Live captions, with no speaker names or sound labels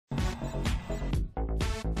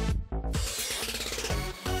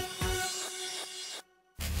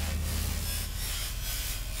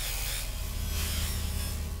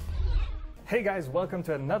Hey guys, welcome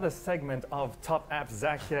to another segment of Top Apps.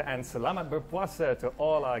 Zach here, and selamat berpuasa to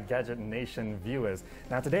all our Gadget Nation viewers.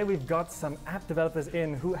 Now today we've got some app developers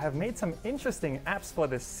in who have made some interesting apps for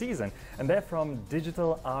this season, and they're from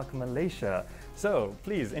Digital Arc Malaysia. So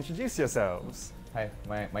please introduce yourselves. Hi,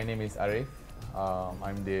 my name is Arif.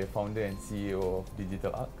 I'm the founder and CEO of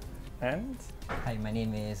Digital Arc. And? Hi, my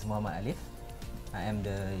name is Muhammad Alif. I am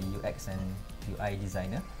the UX and UI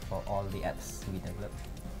designer for all the apps we develop.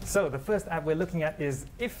 So the first app we're looking at is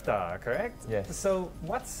IFTAR, correct? Yes. So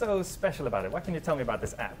what's so special about it? What can you tell me about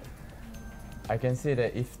this app? I can say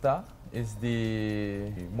that IFTAR is the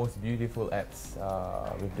most beautiful apps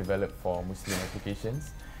we've developed for Muslim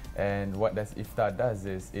applications. And what IFTAR does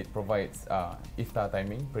is it provides IFTAR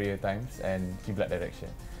timing, prayer times, and Qiblat direction.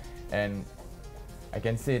 And I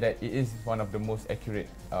can say that it is one of the most accurate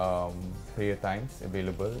prayer times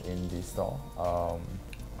available in the store.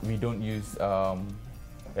 We don't use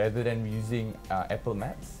rather than using Apple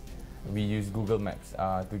Maps, we use Google Maps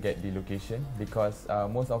to get the location, because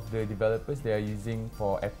most of the developers they are using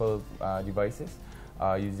for Apple devices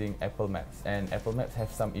using Apple Maps, and Apple Maps have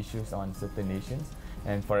some issues on certain nations.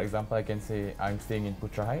 And for example, I can say I'm staying in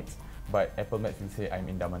Putra Heights, but Apple Maps will say I'm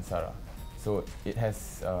in Damansara. So it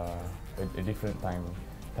has a different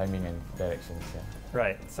timing and directions. Yeah.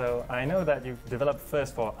 Right, so I know that you've developed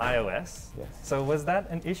first for iOS. Yes. So was that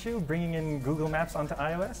an issue, bringing in Google Maps onto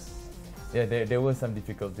iOS? Yeah, there were some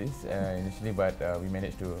difficulties initially, but we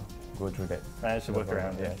managed to go through that. Managed to work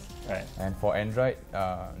around it. Yes. Right. And for Android,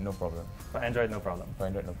 no problem. For Android, no problem. For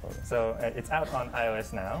Android, no problem. So it's out on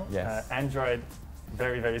iOS now. Yes. Android,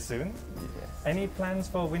 very, very soon. Yes. Any plans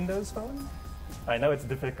for Windows Phone? I know it's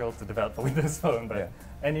difficult to develop for Windows Phone, but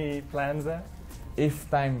yeah. Any plans there? If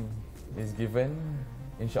time is given,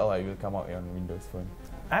 inshallah it will come out on Windows Phone.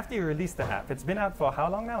 After you released the app, it's been out for how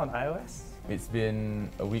long now on iOS? It's been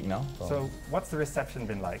a week now. So what's the reception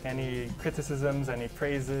been like? Any criticisms, any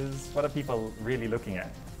praises? What are people really looking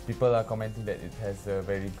at? People are commenting that it has a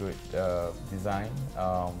very good design,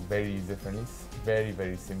 very user-friendly, very,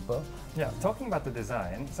 very simple. Yeah, talking about the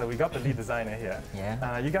design, so we got the lead designer here.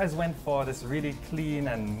 Yeah. You guys went for this really clean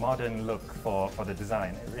and modern look for the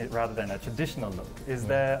design, rather than a traditional look. Is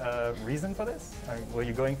there a reason for this? Were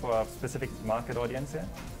you going for a specific market audience here?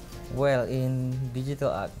 Well, in Digital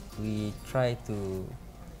Arc, we try to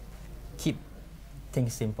keep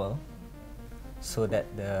things simple so that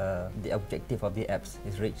the objective of the apps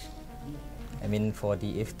is reached. I mean, for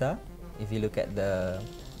the IFTAR, if you look at the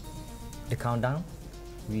countdown,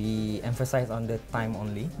 we emphasize on the time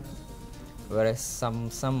only, whereas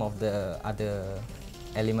some of the other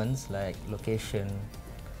elements like location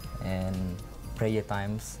and prayer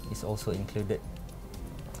times is also included.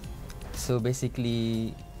 So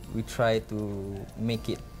basically, we try to make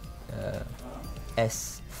it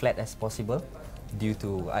as flat as possible due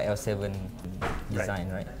to iOS 7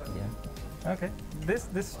 design, right? Yeah. Okay.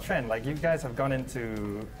 This trend, like you guys have gone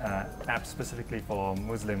into apps specifically for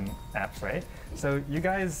Muslim apps, right? So you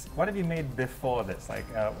guys, what have you made before this? Like,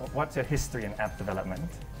 what's your history in app development?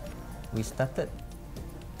 We started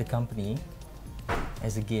the company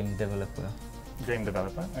as a game developer. Game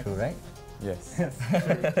developer? Okay. True, right? Yes. Yes,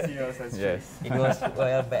 true. CEO says true. Yes. It was a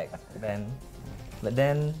while back then. But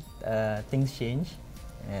then things changed,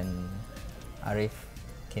 and Arif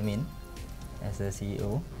came in as the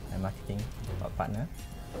CEO and marketing partner.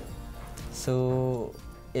 So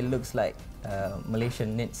it looks like Malaysia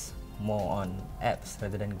needs more on apps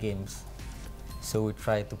rather than games. So we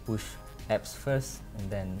try to push apps first and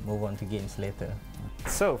then move on to games later.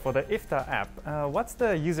 So for the IFTAR app, what's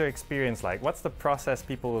the user experience like? What's the process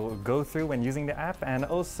people go through when using the app? And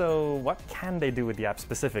also, what can they do with the app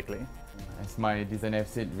specifically? As my designer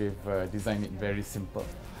said, we've designed it very simple.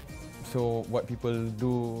 So what people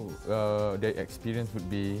do, their experience would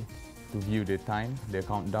be to view the time, the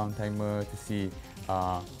countdown timer, to see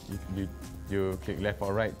you click left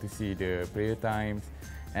or right to see the prayer times,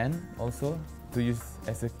 and also to use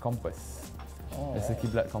as a compass, as a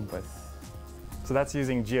Qiblat compass. So that's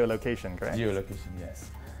using geolocation, correct? Geolocation, yes.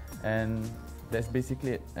 And that's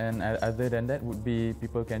basically it. And other than that would be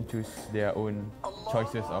people can choose their own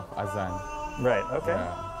choices of azan. Right, okay.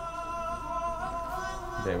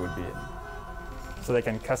 That would be it. So they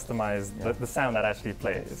can customize the sound that actually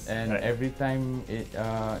plays. And right. every time it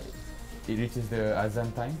reaches the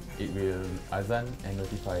azan time, it will azan and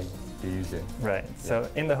notify the user. Right. So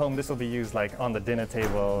in the home, this will be used like on the dinner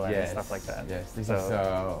table and stuff like that. Yes. This is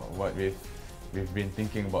what we've been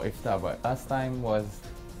thinking about IFTAR. But last time was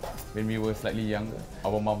when we were slightly younger.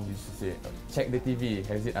 Our mom used to say, "Check the TV,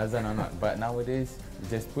 has it azan or not?" But nowadays, you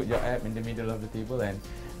just put your app in the middle of the table and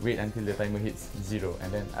wait until the timer hits 0,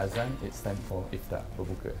 and then azan, it's time for iftar,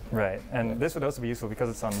 berbuka. Right, and this would also be useful because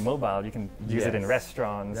it's on mobile. You can use it in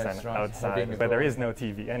restaurants and outside, where there is no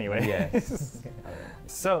TV anyway. Yes.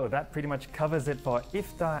 So that pretty much covers it for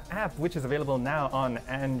IFTAR app, which is available now on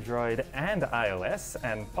Android and iOS,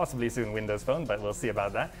 and possibly soon Windows Phone, but we'll see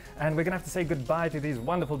about that. And we're going to have to say goodbye to these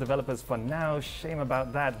wonderful developers for now. Shame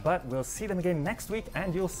about that, but we'll see them again next week,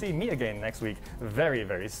 and you'll see me again next week very,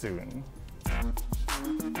 very soon.